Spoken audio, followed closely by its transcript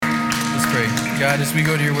pray. God, as we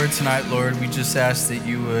go to your word tonight, Lord, we just ask that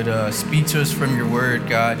you would speak to us from your word,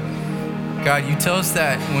 God. God, you tell us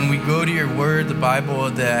that when we go to your word, the Bible,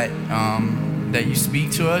 that you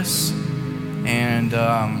speak to us. And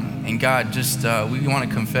God, just we want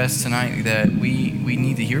to confess tonight that we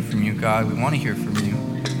need to hear from you, God. We want to hear from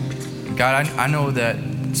you. God, I know that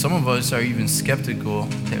some of us are even skeptical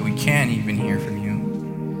that we can even hear from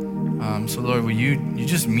you. So Lord, will you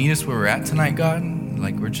just meet us where we're at tonight, God?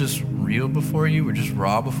 Like we're just real before you, we're just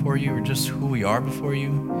raw before you, we're just who we are before you.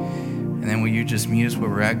 And then will you just meet us where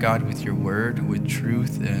we're at, God, with your word, with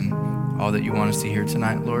truth, and all that you want us to hear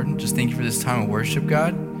tonight, Lord. Just thank you for this time of worship,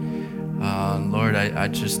 God. Lord, I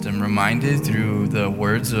just am reminded through the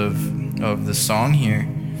words of the song here,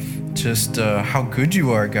 just how good you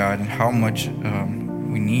are, God, and how much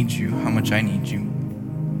we need you, how much I need you.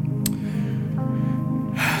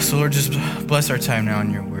 So Lord, just bless our time now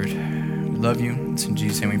in your word. We love you. It's in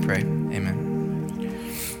Jesus' name we pray. Amen.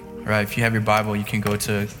 All right, if you have your Bible, you can go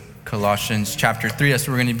to Colossians chapter 3. That's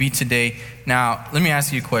where we're going to be today. Now, let me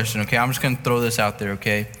ask you a question, okay? I'm just going to throw this out there,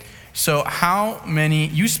 okay? So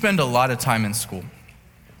you spend a lot of time in school.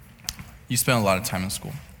 You spend a lot of time in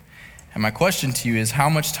school. And my question to you is, how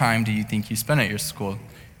much time do you think you spend at your school?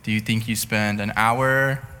 Do you think you spend an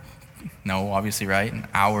hour? No, obviously, right? An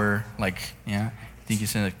hour, yeah. Think you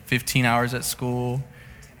spend 15 hours at school?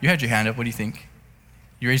 You had your hand up. What do you think?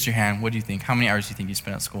 You raised your hand. What do you think? How many hours do you think you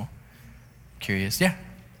spend at school? Curious. Yeah.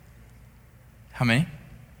 How many?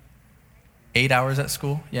 8 hours at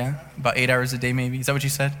school? Yeah. About 8 hours a day, maybe. Is that what you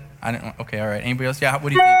said? I don't know. Okay. All right. Anybody else? Yeah. What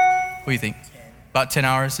do you think? What do you think? 10. About 10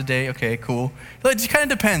 hours a day. Okay. Cool. It just kind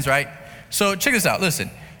of depends, right? So check this out. Listen.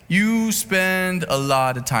 You spend a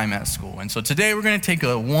lot of time at school. And so today we're going to take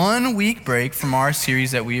a 1 week break from our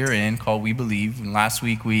series that we are in called We Believe. And last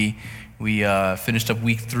week we finished up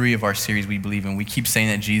week 3 of our series, We Believe. And we keep saying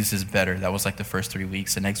that Jesus is better. That was like the first 3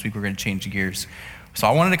 weeks. And next week we're going to change gears. So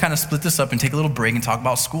I wanted to kind of split this up and take a little break and talk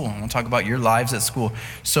about school. I want to talk about your lives at school.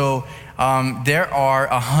 So there are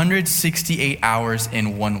 168 hours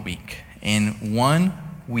in 1 week. In 1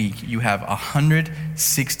 week, you have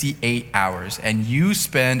 168 hours, and you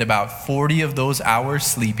spend about 40 of those hours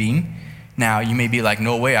sleeping. Now, you may be like,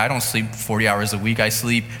 no way, I don't sleep 40 hours a week. I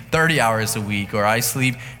sleep 30 hours a week, or I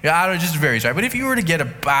sleep, I don't know, it just varies, right? But if you were to get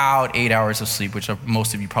about 8 hours of sleep, which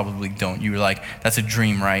most of you probably don't, you were like, that's a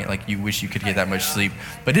dream, right? Like you wish you could get that much sleep.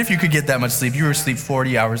 But if you could get that much sleep, you would sleep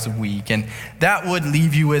 40 hours a week, and that would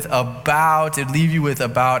leave you with about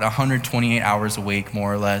 128 hours awake,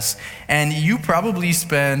 more or less. And you probably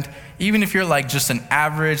spend, even if you're like just an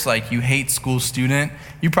average, like you hate school student,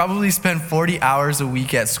 you probably spend 40 hours a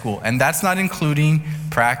week at school. And that's not including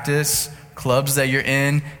practice, clubs that you're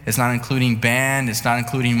in. It's not including band. It's not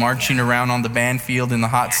including marching around on the band field in the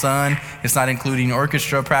hot sun. It's not including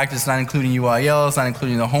orchestra practice. It's not including UIL. It's not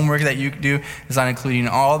including the homework that you do. It's not including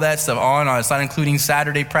all that stuff on. It's not including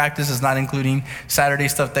Saturday practice. It's not including Saturday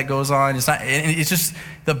stuff that goes on. It's just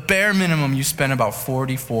the bare minimum. You spend about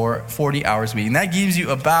 40 hours a week. And that gives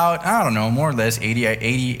you about, I don't know, more or less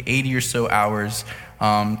 80 or so hours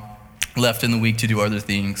left in the week to do other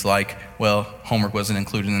things like, well, homework wasn't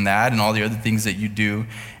included in that and all the other things that you do.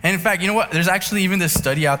 And in fact, you know what? There's actually even this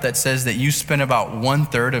study out that says that you spend about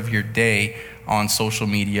 1/3 of your day on social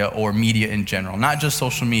media or media in general. Not just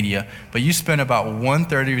social media, but you spend about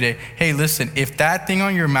 1/3 of your day. Hey, listen, if that thing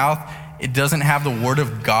on your mouth, it doesn't have the word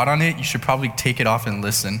of God on it, you should probably take it off and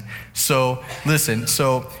listen. So listen,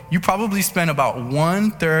 you probably spend about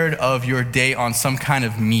 1/3 of your day on some kind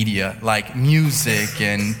of media, like music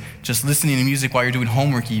and just listening to music while you're doing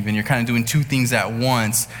homework even. You're kind of doing 2 things at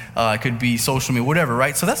once. It could be social media, whatever,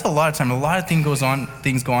 right? So that's a lot of time. A lot of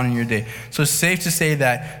things go on in your day. So it's safe to say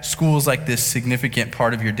that school is like this significant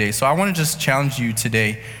part of your day. So I want to just challenge you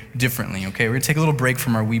today differently, okay? We're going to take a little break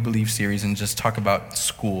from our We Believe series and just talk about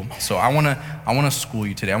school. So I want to school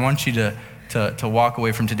you today. I want you to walk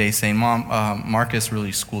away from today saying, Mom, Marcus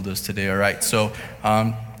really schooled us today, all right? So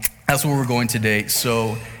that's where we're going today.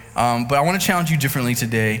 So, but I want to challenge you differently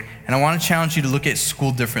today, and I want to challenge you to look at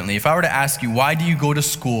school differently. If I were to ask you, why do you go to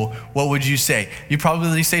school, what would you say? You'd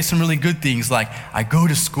probably say some really good things like, I go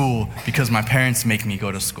to school because my parents make me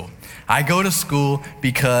go to school. I go to school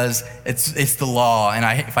because it's the law, and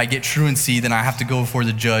if I get truancy, then I have to go before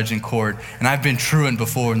the judge in court. And I've been truant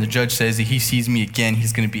before, and the judge says if he sees me again,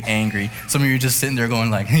 he's going to be angry. Some of you are just sitting there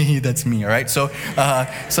going like, hey, that's me, all right? So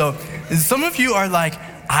some of you are like,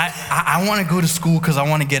 I want to go to school because I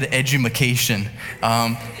want to get an edumacation.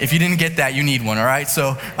 If you didn't get that, you need one, all right?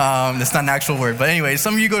 So that's not an actual word. But anyway,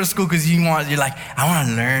 some of you go to school because you're like, I want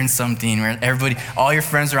to learn something. Where all your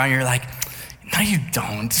friends around you are like, No, you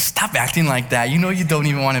don't. Stop acting like that. You know you don't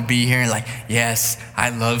even want to be here. Like, yes, I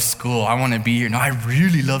love school. I want to be here. No, I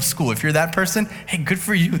really love school. If you're that person, hey, good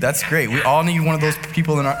for you. That's great. We all need one of those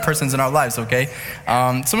persons in our lives, okay?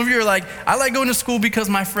 Some of you are like, I like going to school because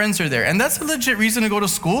my friends are there. And that's a legit reason to go to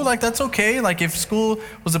school. Like, that's okay. Like, if school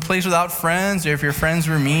was a place without friends, or if your friends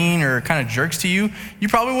were mean or kind of jerks to you, you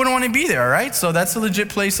probably wouldn't want to be there, all right? So that's a legit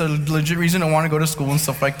place, a legit reason to want to go to school and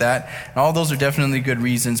stuff like that. And all those are definitely good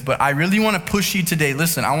reasons. But I really want to push you today.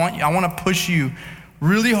 Listen, I want to push you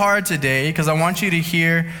really hard today because I want you to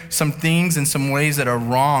hear some things and some ways that are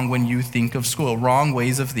wrong when you think of school, wrong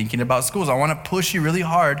ways of thinking about schools. I want to push you really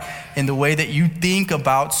hard in the way that you think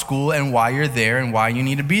about school and why you're there and why you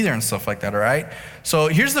need to be there and stuff like that, all right? So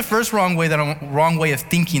here's the first wrong way of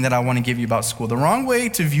thinking that I want to give you about school. The wrong way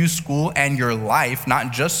to view school and your life,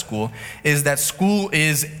 not just school, is that school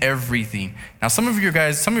is everything. Now, some of you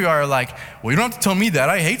are like, well, you don't have to tell me that.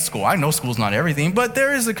 I hate school. I know school's not everything, but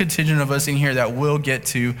there is a contingent of us in here that will get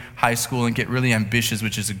to high school and get really ambitious,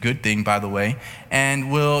 which is a good thing, by the way,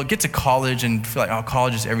 and will get to college and feel like, oh,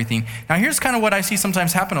 college is everything. Now, here's kind of what I see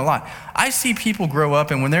sometimes happen a lot. I see people grow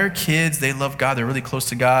up, and when they're kids, they love God. They're really close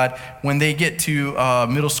to God. When they get to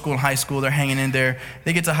middle school and high school, they're hanging in there.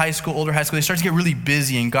 They get to high school, older high school, they start to get really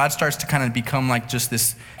busy, and God starts to kind of become like just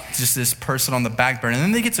this person on the back burner. And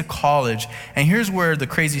then they get to college, and here's where the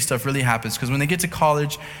crazy stuff really happens, because when they get to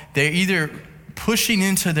college, they're either pushing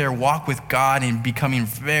into their walk with God and becoming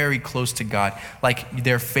very close to God, like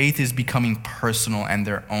their faith is becoming personal and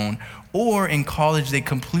their own. Or in college, they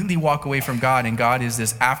completely walk away from God, and God is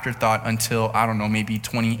this afterthought until, I don't know, maybe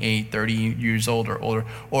 28, 30 years old or older,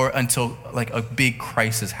 or until like a big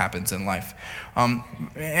crisis happens in life.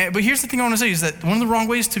 But here's the thing I want to say is that one of the wrong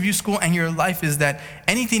ways to view school and your life is that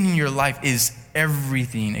anything in your life is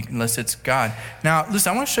everything unless it's God. Now,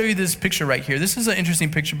 listen, I want to show you this picture right here. This is an interesting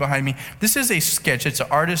picture behind me. This is a sketch. It's an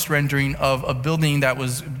artist rendering of a building that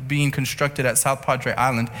was being constructed at South Padre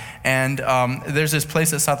Island. And there's this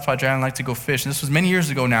place at South Padre Island I like to go fish. And this was many years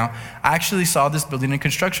ago now. I actually saw this building in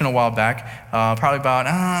construction a while back, probably about,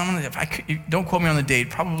 don't quote me on the date,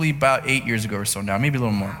 probably about 8 years ago or so now, maybe a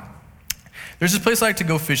little more. There's this place I like to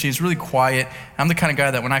go fishing. It's really quiet. I'm the kind of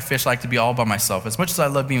guy that when I fish, I like to be all by myself. As much as I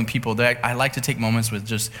love being with people, I like to take moments with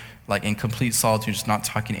just like in complete solitude, just not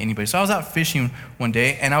talking to anybody. So I was out fishing one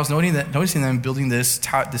day, and I was noticing them building this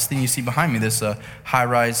thing you see behind me, this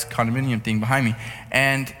high-rise condominium thing behind me.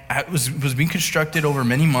 And it was being constructed over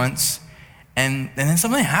many months. And then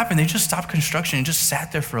something happened. They just stopped construction and just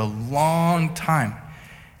sat there for a long time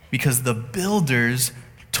because the builders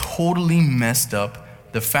totally messed up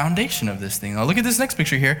the foundation of this thing. Now look at this next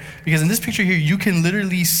picture here, because in this picture here, you can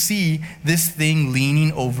literally see this thing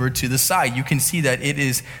leaning over to the side. You can see that it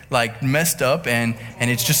is like messed up and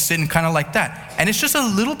it's just sitting kind of like that. And it's just a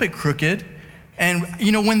little bit crooked. And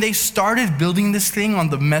you know, when they started building this thing on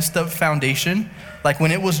the messed up foundation, like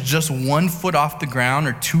when it was just 1 foot off the ground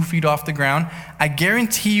or 2 feet off the ground, I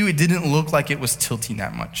guarantee you it didn't look like it was tilting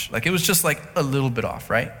that much. Like it was just like a little bit off,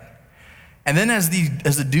 right? And then as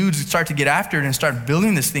the dudes start to get after it and start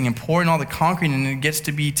building this thing and pouring all the concrete, and it gets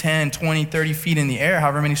to be 10, 20, 30 feet in the air,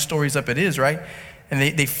 however many stories up it is, right? And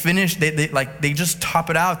they finish, they just top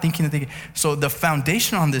it out thinking that so the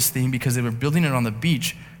foundation on this thing, because they were building it on the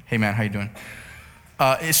beach, hey man, how you doing?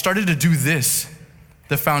 It started to do this.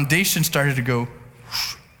 The foundation started to go,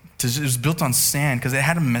 it was built on sand because it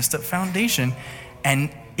had a messed up foundation. And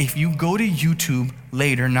if you go to YouTube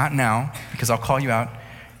later, not now, because I'll call you out,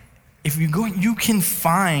 if you go, you can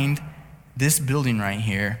find this building right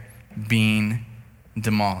here being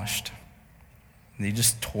demolished. They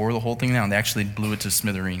just tore the whole thing down. They actually blew it to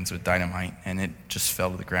smithereens with dynamite, and it just fell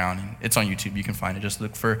to the ground. And it's on YouTube. You can find it. Just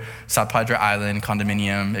look for South Padre Island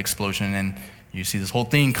condominium explosion, and you see this whole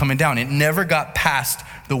thing coming down. It never got past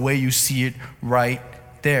the way you see it right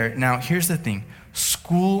there. Now, here's the thing.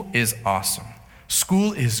 School is awesome.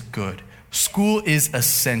 School is good. School is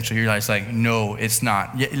essential. You're like, no, it's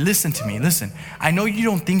not. Yeah, listen to me, listen. I know you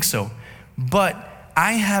don't think so, but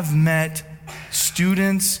I have met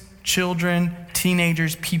students, children,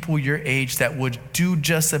 teenagers, people your age that would do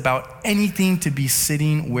just about anything to be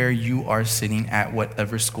sitting where you are sitting at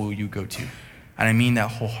whatever school you go to. And I mean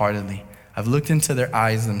that wholeheartedly. I've looked into their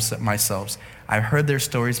eyes myself. I've heard their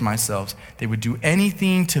stories myself. They would do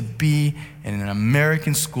anything to be in an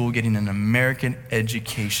American school, getting an American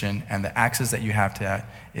education, and the access that you have to that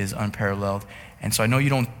is unparalleled. And so I know you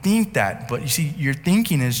don't think that, but you see, your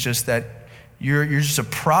thinking is just that you're just a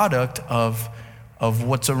product of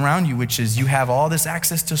what's around you, which is you have all this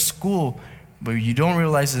access to school, But you don't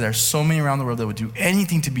realize that there's so many around the world that would do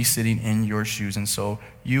anything to be sitting in your shoes. And so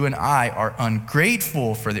you and I are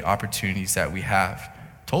ungrateful for the opportunities that we have.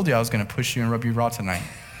 Told you I was going to push you and rub you raw tonight.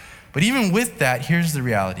 But even with that, here's the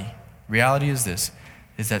reality. Reality is this,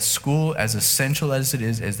 is that school, as essential as it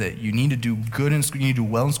is that you need to do good in school, you need to do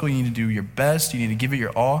well in school, you need to do your best, you need to give it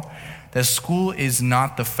your all, that school is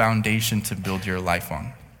not the foundation to build your life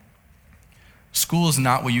on. School is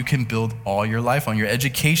not what you can build all your life on. Your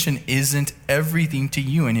education isn't everything to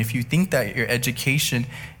you. And if you think that your education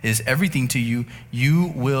is everything to you,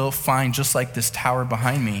 you will find, just like this tower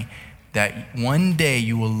behind me, that one day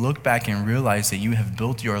you will look back and realize that you have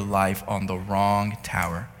built your life on the wrong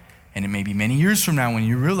tower. And it may be many years from now when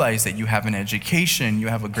you realize that you have an education, you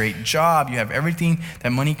have a great job, you have everything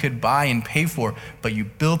that money could buy and pay for, but you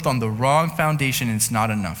built on the wrong foundation and it's not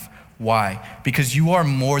enough. Why? Because you are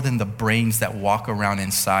more than the brains that walk around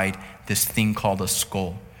inside this thing called a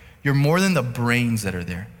skull. You're more than the brains that are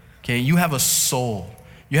there, okay? You have a soul.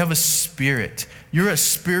 You have a spirit. You're a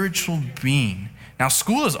spiritual being. Now,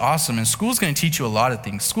 school is awesome, and school is going to teach you a lot of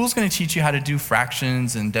things. School is going to teach you how to do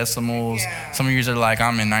fractions and decimals. Yeah. Some of you are like,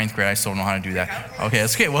 I'm in 9th grade, I still don't know how to do that. Okay,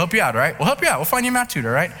 that's okay. We'll help you out, all right? We'll help you out. We'll find you a math tutor,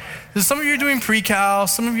 all right? Some of you are doing pre-cal.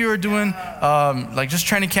 Some of you are doing, just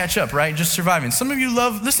trying to catch up, right? Just surviving. Some of you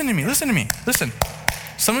love, listen to me.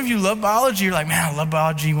 Some of you love biology. You're like, man, I love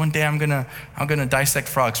biology. One day I'm gonna dissect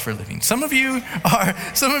frogs for a living. Some of you are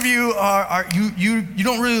you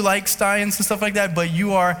don't really like science and stuff like that, but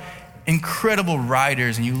you are incredible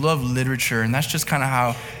writers and you love literature, and that's just kind of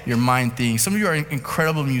how your mind thinks. Some of you are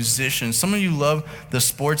incredible musicians. Some of you love the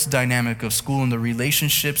sports dynamic of school and the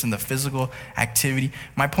relationships and the physical activity.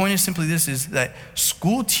 My point is simply this, is that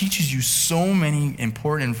school teaches you so many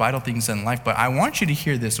important and vital things in life, but I want you to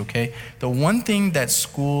hear this, okay? The one thing that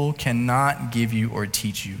school cannot give you or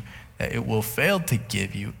teach you, that it will fail to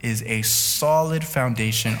give you, is a solid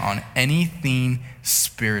foundation on anything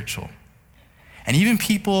spiritual. And even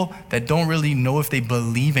people that don't really know if they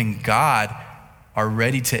believe in God are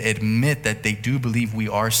ready to admit that they do believe we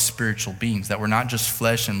are spiritual beings, that we're not just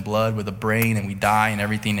flesh and blood with a brain and we die and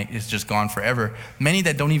everything is just gone forever. Many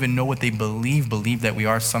that don't even know what they believe that we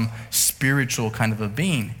are some spiritual kind of a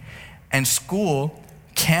being. And school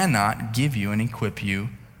cannot give you and equip you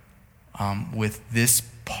with this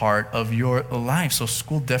part of your life. So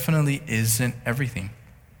school definitely isn't everything,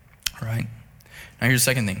 all right? Now here's the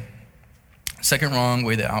second thing. Second wrong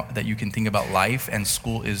way that you can think about life and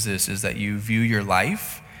school is this, is that you view your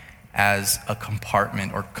life as a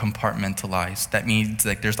compartment or compartmentalized. That means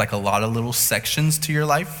like there's like a lot of little sections to your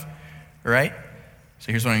life, right?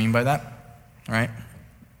 So here's what I mean by that, all right?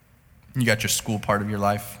 You got your school part of your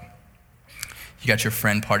life. You got your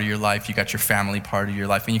friend part of your life. You got your family part of your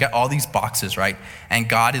life. And you got all these boxes, right? And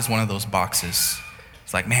God is one of those boxes.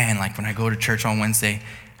 It's like, man, like when I go to church on Wednesday,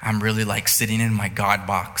 I'm really like sitting in my God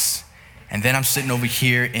box. And then I'm sitting over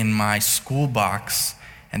here in my school box.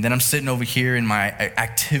 And then I'm sitting over here in my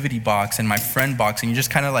activity box and my friend box. And you're just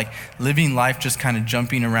kind of like living life, just kind of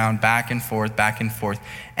jumping around back and forth.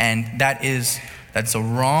 And that's a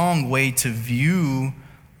wrong way to view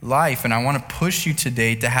life. And I want to push you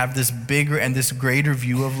today to have this bigger and this greater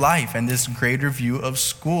view of life and this greater view of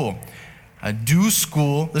school. Do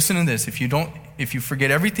school, listen to this. If you forget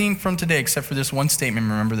everything from today except for this one statement,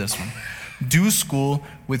 remember this one. Do school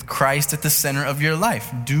with Christ at the center of your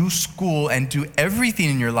life. Do school and do everything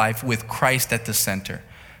in your life with Christ at the center.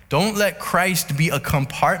 Don't let Christ be a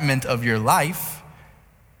compartment of your life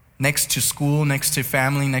next to school, next to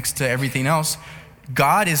family, next to everything else.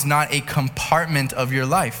 God is not a compartment of your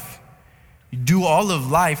life. Do all of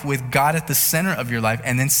life with God at the center of your life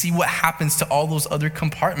and then see what happens to all those other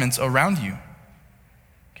compartments around you.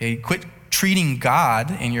 Okay, quit treating God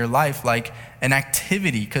in your life like an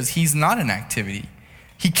activity, because he's not an activity.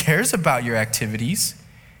 He cares about your activities.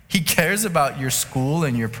 He cares about your school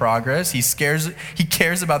and your progress. He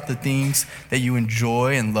cares about the things that you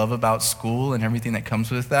enjoy and love about school and everything that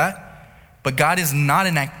comes with that. But God is not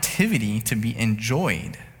an activity to be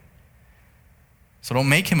enjoyed. So don't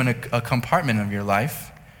make him a compartment of your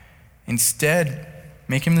life. Instead,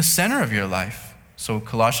 make him the center of your life. So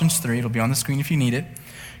Colossians 3, it'll be on the screen if you need it.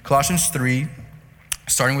 Colossians 3,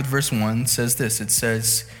 starting with verse 1, says this. It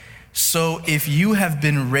says, so if you have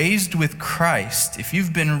been raised with Christ,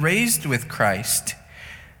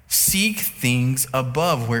 seek things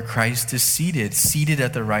above where Christ is seated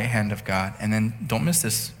at the right hand of God. And then don't miss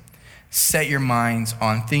this. Set your minds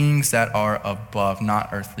on things that are above, not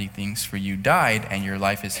earthly things, for you died and your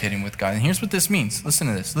life is hidden with God. And here's what this means. Listen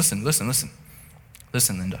to this. Listen,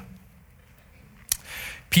 Linda.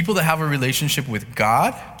 People that have a relationship with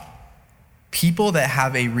God, People that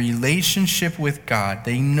have a relationship with God,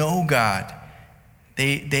 they know God,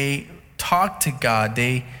 they talk to God,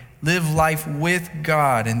 they live life with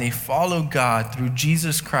God, and they follow God through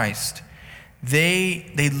Jesus Christ.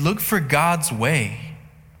 They look for God's way.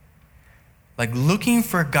 Like looking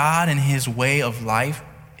for God and his way of life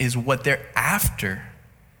is what they're after.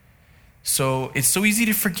 So it's so easy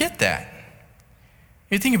to forget that.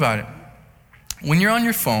 You think about it. When you're on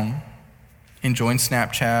your phone, enjoying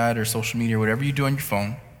Snapchat or social media or whatever you do on your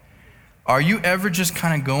phone, are you ever just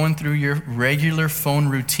kind of going through your regular phone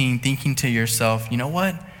routine thinking to yourself, you know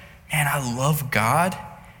what? Man, I love God,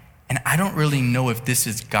 and I don't really know if this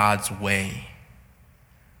is God's way.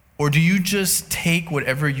 Or do you just take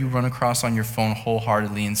whatever you run across on your phone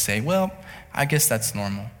wholeheartedly and say, well, I guess that's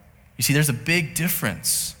normal? You see, there's a big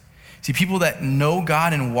difference. See, people that know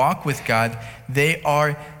God and walk with God, they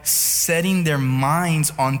are setting their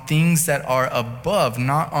minds on things that are above,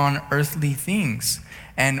 not on earthly things.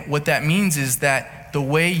 And what that means is that the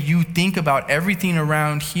way you think about everything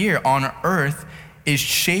around here on earth is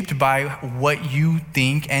shaped by what you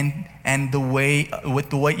think and the way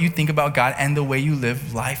what you think about God and the way you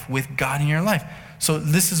live life with God in your life. So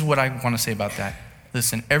this is what I want to say about that.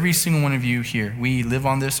 Listen, every single one of you here, we live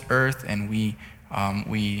on this earth and we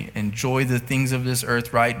enjoy the things of this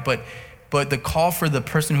earth, right? But the call for the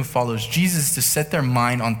person who follows Jesus is to set their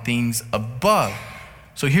mind on things above.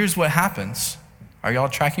 So here's what happens. Are y'all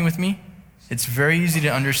tracking with me? It's very easy to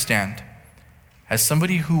understand. As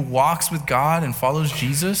somebody who walks with God and follows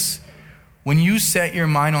Jesus, when you set your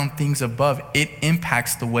mind on things above, it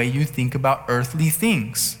impacts the way you think about earthly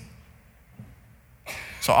things.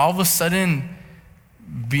 So all of a sudden,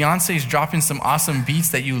 Beyonce's dropping some awesome beats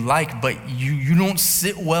that you like, but you don't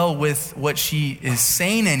sit well with what she is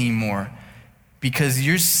saying anymore because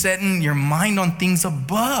you're setting your mind on things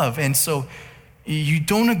above. And so you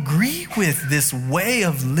don't agree with this way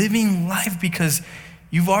of living life because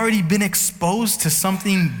you've already been exposed to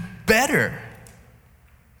something better.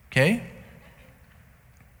 Okay?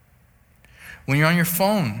 When you're on your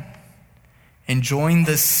phone, enjoying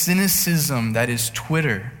the cynicism that is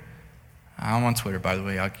Twitter. I'm on Twitter, by the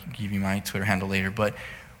way. I'll give you my Twitter handle later. But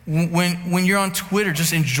when you're on Twitter,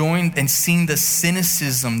 just enjoying and seeing the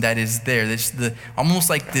cynicism that is there. That's almost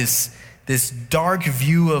like this dark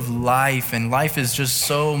view of life, and life is just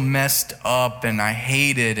so messed up, and I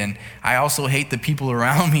hate it, and I also hate the people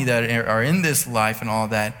around me that are in this life and all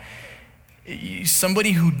that.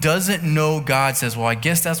 Somebody who doesn't know God says, well, I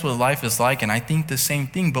guess that's what life is like, and I think the same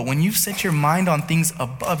thing. But when you set your mind on things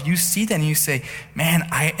above, you see that and you say, man,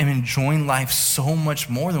 I am enjoying life so much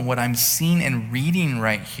more than what I'm seeing and reading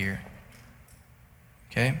right here.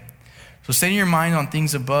 Okay? So setting your mind on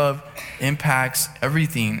things above impacts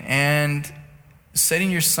everything. And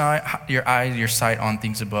setting your sight on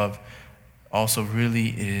things above also really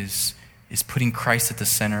is putting Christ at the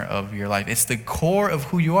center of your life. It's the core of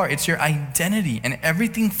who you are. It's your identity, and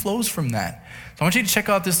everything flows from that. So I want you to check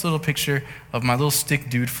out this little picture of my little stick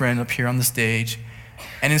dude friend up here on the stage.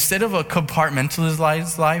 And instead of a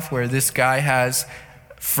compartmentalized life where this guy has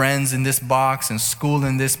friends in this box and school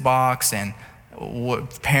in this box and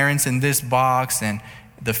parents in this box and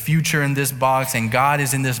the future in this box and God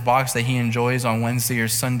is in this box that he enjoys on Wednesday or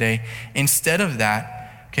Sunday, instead of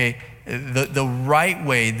that, okay, the right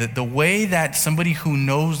way, the way that somebody who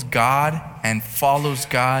knows God and follows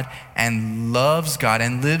God and loves God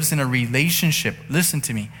and lives in a relationship, listen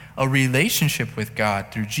to me, a relationship with God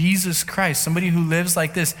through Jesus Christ, somebody who lives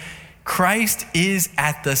like this, Christ is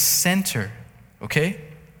at the center, okay?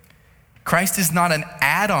 Christ is not an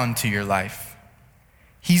add-on to your life.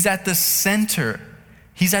 He's at the center.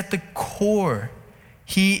 He's at the core.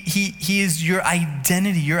 He is your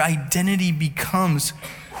identity. Your identity becomes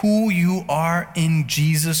who you are in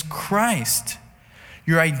Jesus Christ.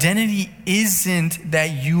 Your identity isn't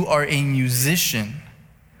that you are a musician.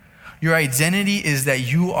 Your identity is that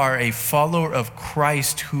you are a follower of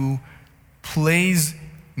Christ who plays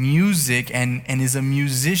music and is a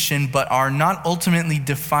musician, but are not ultimately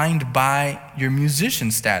defined by your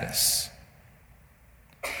musician status.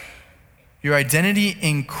 Your identity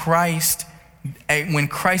in Christ, when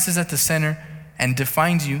Christ is at the center and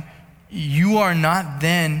defines you, you are not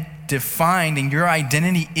then defined, and your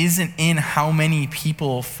identity isn't in how many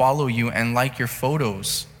people follow you and like your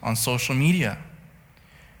photos on social media.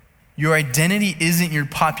 Your identity isn't your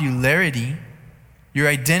popularity. Your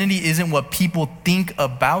identity isn't what people think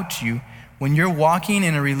about you. When you're walking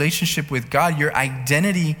in a relationship with God, your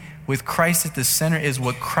identity with Christ at the center is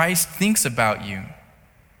what Christ thinks about you.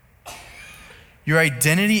 Your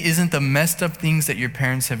identity isn't the messed up things that your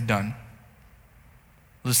parents have done.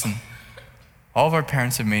 Listen, all of our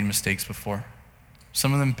parents have made mistakes before.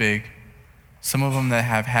 some of them big, some of them that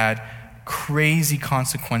have had crazy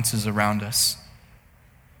consequences around us.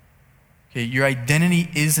 Okay, your identity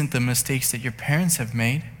isn't the mistakes that your parents have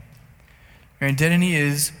made. Your identity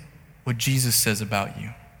is what Jesus says about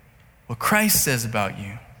you, what Christ says about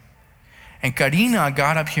you. And Karina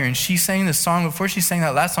got up here and she sang this song. Before she sang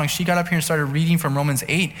that last song, she got up here and started reading from Romans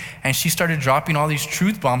 8, and she started dropping all these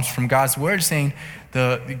truth bombs from God's word, saying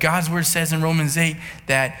God's word says in Romans 8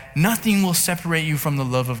 that nothing will separate you from the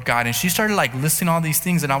love of God. And she started like listing all these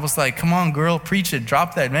things, and I was like, come on, girl, preach it,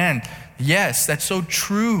 drop that, man. Yes, that's so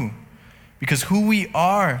true, because who we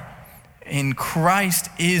are in Christ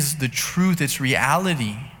is the truth, it's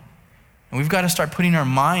reality. And we've got to start putting our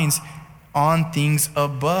minds on things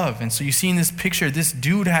above. And so you see in this picture, this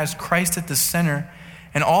dude has Christ at the center,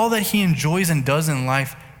 and all that he enjoys and does in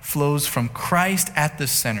life flows from Christ at the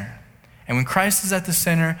center. And when Christ is at the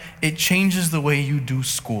center, it changes the way you do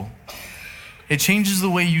school. It changes the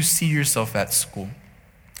way you see yourself at school.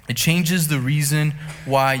 It changes the reason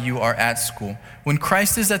why you are at school. When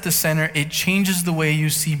Christ is at the center, it changes the way you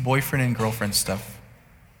see boyfriend and girlfriend stuff.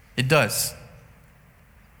 It does.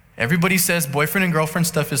 Everybody says boyfriend and girlfriend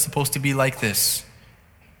stuff is supposed to be like this.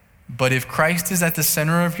 But if Christ is at the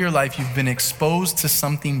center of your life, you've been exposed to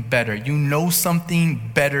something better. You know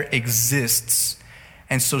something better exists.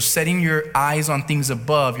 And so setting your eyes on things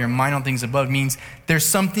above, your mind on things above, means there's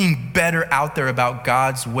something better out there about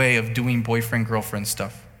God's way of doing boyfriend-girlfriend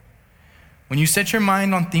stuff. When you set your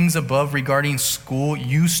mind on things above regarding school,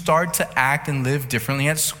 you start to act and live differently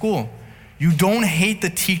at school. You don't hate the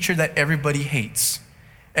teacher that everybody hates.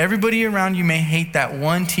 Everybody around you may hate that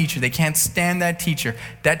one teacher. They can't stand that teacher.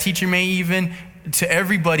 That teacher may even, to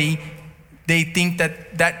everybody, they think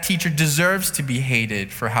that that teacher deserves to be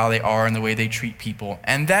hated for how they are and the way they treat people.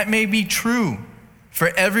 And that may be true for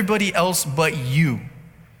everybody else but you.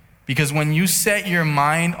 Because when you set your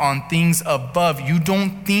mind on things above, you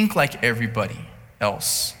don't think like everybody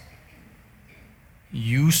else.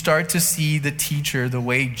 You start to see the teacher the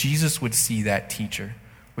way Jesus would see that teacher,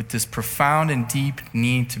 with this profound and deep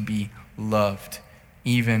need to be loved,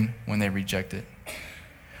 even when they reject it.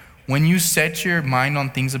 When you set your mind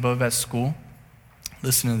on things above at school,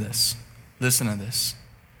 listen to this. Listen to this.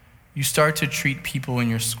 You start to treat people in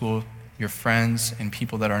your school, your friends, and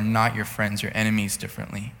people that are not your friends, your enemies,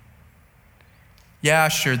 differently. Yeah,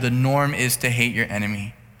 sure, the norm is to hate your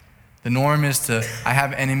enemy. The norm is I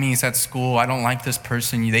have enemies at school. I don't like this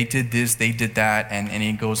person. They did this, they did that, and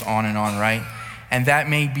it goes on, right? And that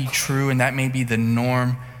may be true, and that may be the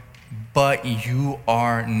norm, but you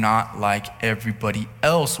are not like everybody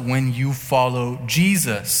else when you follow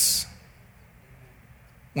Jesus.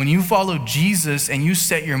 When you follow Jesus and you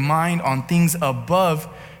set your mind on things above,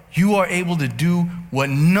 you are able to do what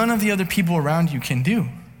none of the other people around you can do,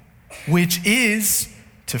 which is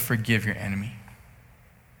to forgive your enemy.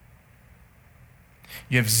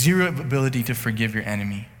 You have zero ability to forgive your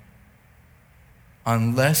enemy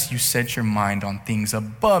unless you set your mind on things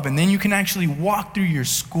above. And then you can actually walk through your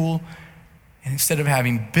school, and instead of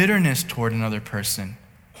having bitterness toward another person,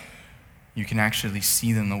 you can actually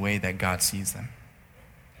see them the way that God sees them.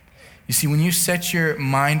 You see, when you set your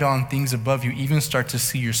mind on things above, you even start to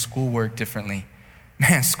see your schoolwork differently.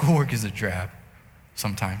 Man, schoolwork is a drab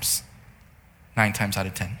sometimes, 9 times out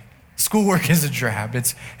of 10. Schoolwork is a drab.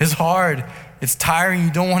 It's hard. It's tiring.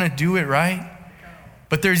 You don't want to do it, right?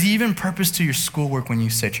 But there's even purpose to your schoolwork when you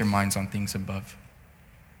set your minds on things above.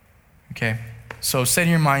 Okay? So setting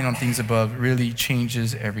your mind on things above really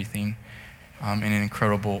changes everything in an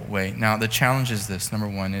incredible way. Now, the challenge is this. Number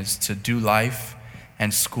one is to do life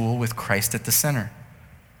and school with Christ at the center.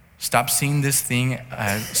 Stop seeing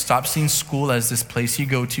school as this place you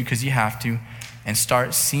go to because you have to, and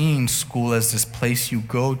start seeing school as this place you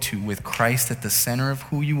go to with Christ at the center of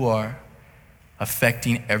who you are,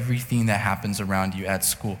 affecting everything that happens around you at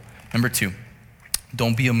school. Number 2,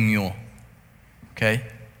 don't be a mule, okay?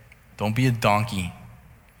 Don't be a donkey.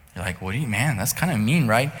 You're like, what do you, man, that's kind of mean,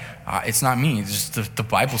 right? It's not mean, it's just the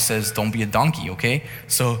Bible says don't be a donkey, okay?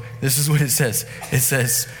 So this is what it says. It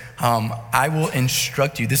says, I will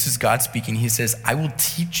instruct you. This is God speaking. He says, I will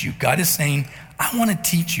teach you. God is saying, I want to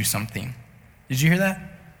teach you something. Did you hear that?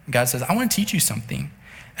 God says, I want to teach you something,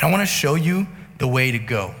 and I want to show you the way to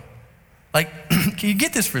go. Like, can you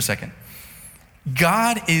get this for a second?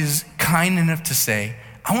 God is kind enough to say,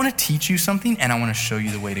 I want to teach you something and I want to show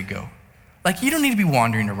you the way to go. Like, you don't need to be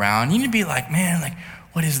wandering around. You need to be like, man, like,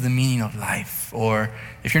 what is the meaning of life? Or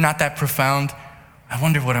if you're not that profound, I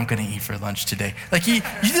wonder what I'm going to eat for lunch today. Like, you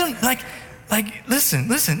don't,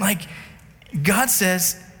 listen, like, God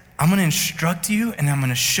says, I'm going to instruct you and I'm going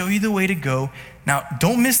to show you the way to go. Now,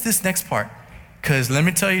 don't miss this next part. Because let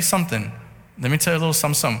me tell you something. Let me tell you a little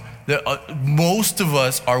something. Most of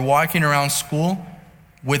us are walking around school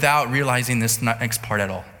without realizing this next part at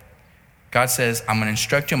all. God says, I'm going to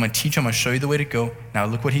instruct you, I'm going to teach you, I'm going to show you the way to go. Now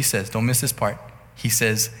look what he says. Don't miss this part. He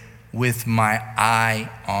says, with my eye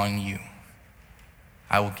on you,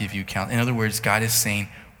 I will give you counsel. In other words, God is saying,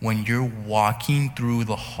 when you're walking through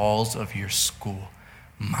the halls of your school,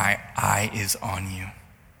 my eye is on you.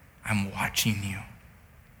 I'm watching you.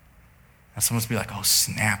 Now someone's be like, oh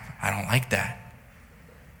snap, I don't like that.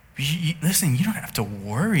 But listen, you don't have to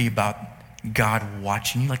worry about God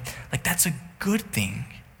watching you. Like that's a good thing.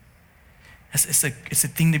 It's a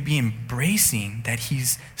thing to be embracing, that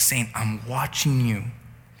he's saying, I'm watching you.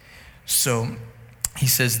 So he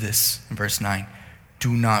says this in verse 9,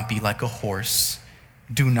 do not be like a horse,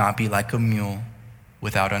 do not be like a mule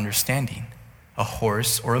without understanding. A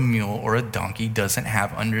horse or a mule or a donkey doesn't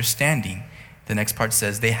have understanding. The next part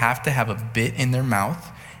says they have to have a bit in their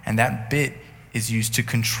mouth, and that bit is used to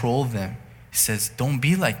control them. He says, don't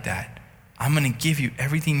be like that. I'm going to give you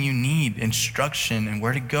everything you need, instruction and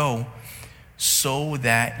where to go, so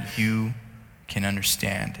that you can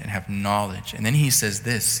understand and have knowledge. And then he says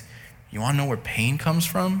this, you want to know where pain comes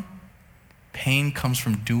from? Pain comes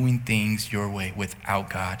from doing things your way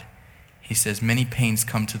without God. He says, many pains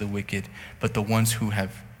come to the wicked, but the ones who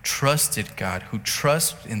have trusted God, who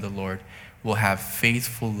trust in the Lord, will have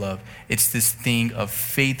faithful love. It's this thing of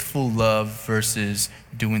faithful love versus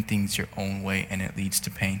doing things your own way, and it leads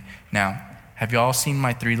to pain. Now, have you all seen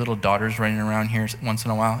my 3 little daughters running around here once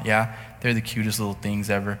in a while? Yeah, they're the cutest little things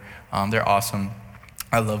ever. They're awesome.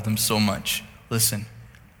 I love them so much. Listen,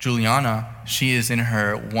 Juliana, she is in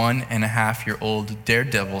her 1.5-year-old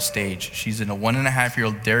daredevil stage. She's in a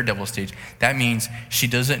 1.5-year-old daredevil stage. That means she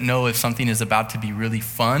doesn't know if something is about to be really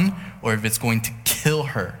fun or if it's going to kill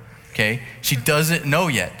her. Okay? She doesn't know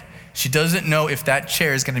yet. She doesn't know if that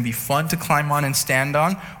chair is going to be fun to climb on and stand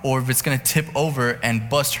on, or if it's going to tip over and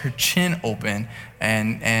bust her chin open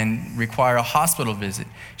and require a hospital visit.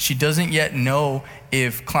 She doesn't yet know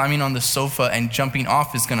if climbing on the sofa and jumping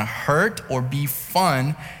off is going to hurt or be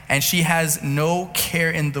fun, and she has no care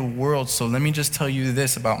in the world. So let me just tell you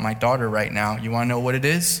this about my daughter right now. You want to know what it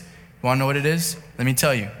is? You want to know what it is? Let me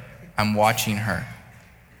tell you. I'm watching her.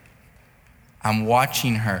 I'm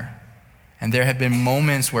watching her. And there have been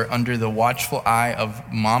moments where under the watchful eye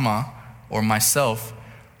of mama or myself,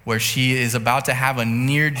 where she is about to have a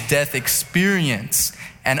near-death experience,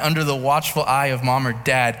 and under the watchful eye of mom or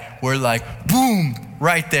dad, we're like, boom,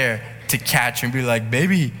 right there to catch her and be like,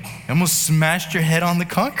 baby, I almost smashed your head on the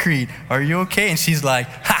concrete. Are you okay? And she's like,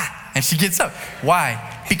 ha, and she gets up.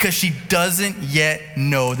 Why? Because she doesn't yet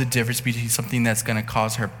know the difference between something that's going to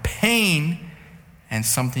cause her pain and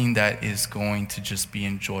something that is going to just be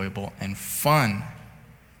enjoyable and fun.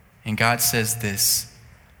 And God says this,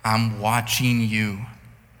 I'm watching you,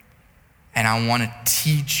 and I want to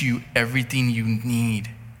teach you everything you need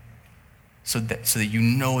so that you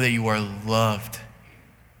know that you are loved.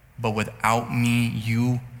 But without me,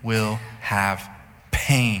 you will have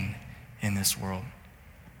pain in this world.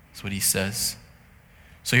 That's what he says.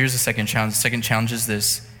 So here's the second challenge. The second challenge is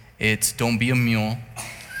this. It's don't be a mule.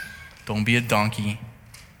 Don't be a donkey.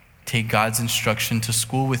 Take God's instruction to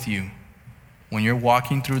school with you. When you're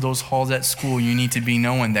walking through those halls at school, you need to be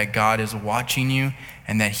knowing that God is watching you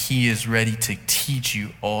and that he is ready to teach you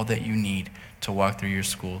all that you need to walk through your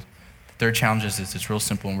school. The third challenge is this. It's real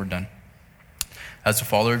simple and we're done. As a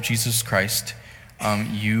follower of Jesus Christ,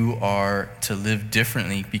 you are to live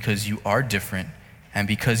differently because you are different. And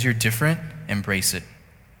because you're different, embrace it.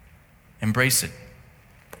 Embrace it.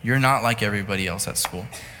 You're not like everybody else at school.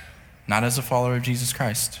 Not as a follower of Jesus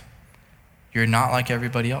Christ. You're not like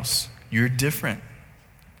everybody else. You're different.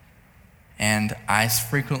 And I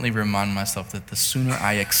frequently remind myself that the sooner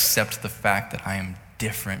I accept the fact that I am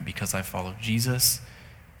different because I follow Jesus,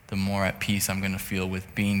 the more at peace I'm going to feel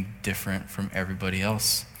with being different from everybody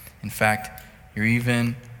else. In fact, you're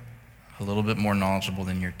even a little bit more knowledgeable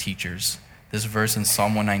than your teachers. This verse in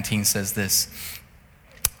Psalm 119 says this.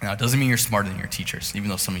 Now, it doesn't mean you're smarter than your teachers, even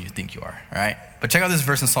though some of you think you are, all right? But check out this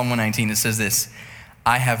verse in Psalm 119. It says this,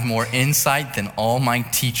 I have more insight than all my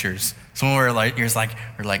teachers. Some of our ears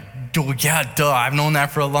are like, yeah, duh, I've known that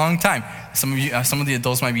for a long time. Some of the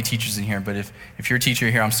adults might be teachers in here, but if you're a teacher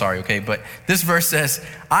here, I'm sorry, okay? But this verse says,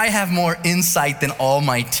 I have more insight than all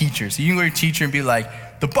my teachers. So you can go to your teacher and be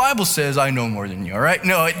like, the Bible says I know more than you, all right?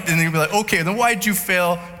 No, and they'll be like, okay, then why did you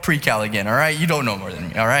fail pre-cal again, all right? You don't know more than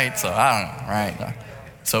me, all right? So I don't know, all right?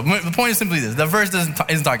 So the point is simply this. The verse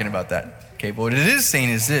isn't talking about that, okay? But what it is saying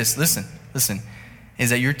is this, listen,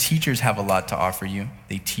 is that your teachers have a lot to offer you.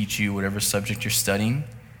 They teach you whatever subject you're studying.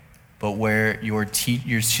 but where some of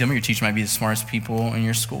your teachers might be the smartest people in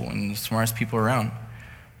your school and the smartest people around.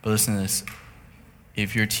 But listen to this.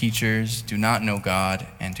 If your teachers do not know God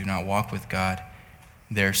and do not walk with God,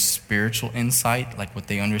 their spiritual insight, like what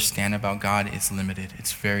they understand about God, is limited.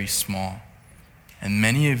 It's very small. And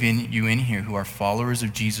many of you in here who are followers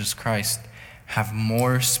of Jesus Christ have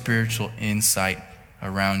more spiritual insight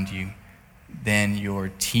around you than your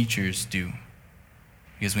teachers do.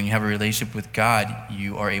 Because when you have a relationship with God,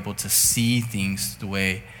 you are able to see things the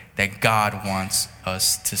way that God wants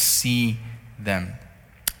us to see them.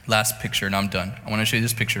 Last picture, and I'm done. I want to show you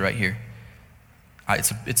this picture right here.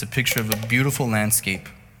 It's a picture of a beautiful landscape,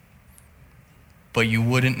 but you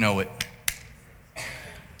wouldn't know it.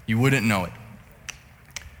 You wouldn't know it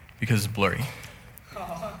because it's blurry.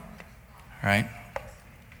 All right?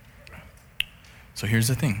 So here's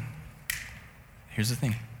the thing.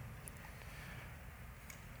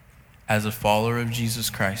 As a follower of Jesus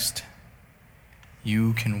Christ,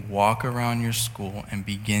 you can walk around your school and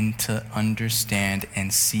begin to understand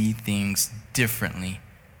and see things differently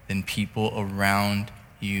than people around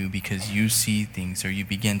you because you see things, or you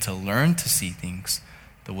begin to learn to see things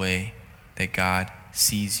the way that God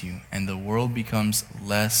sees you, and the world becomes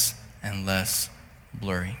less and less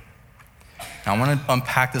blurry. Now, I want to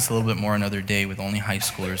unpack this a little bit more another day with only high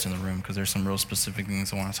schoolers in the room, because there's some real specific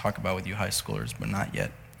things I want to talk about with you high schoolers, but not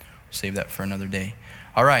yet. Save that for another day.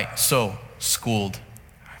 All right, so schooled.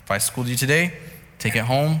 If I schooled you today, take it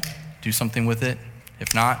home, do something with it.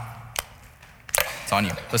 If not, it's on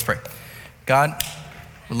you. Let's pray. God,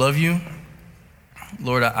 we love you.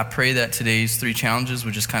 Lord, I pray that today's 3 challenges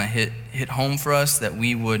would just kind of hit home for us, that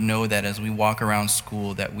we would know that as we walk around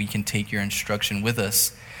school, that we can take your instruction with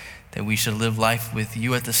us, that we should live life with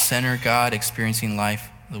you at the center, God, experiencing life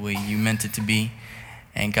the way you meant it to be.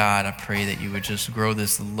 And God, I pray that you would just grow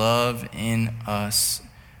this love in us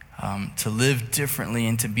to live differently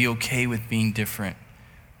and to be okay with being different.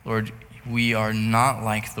 Lord, we are not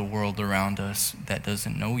like the world around us that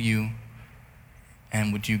doesn't know you.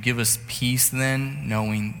 And would you give us peace then,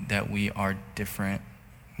 knowing that we are different?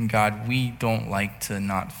 God, we don't like to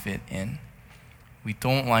not fit in. We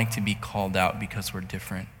don't like to be called out because we're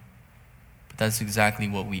different. But that's exactly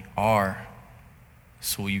what we are.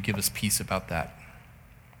 So will you give us peace about that?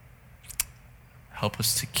 Help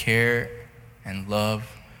us to care and love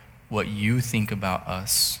what you think about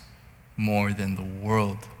us more than the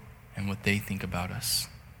world and what they think about us.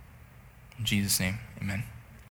 In Jesus' name, amen.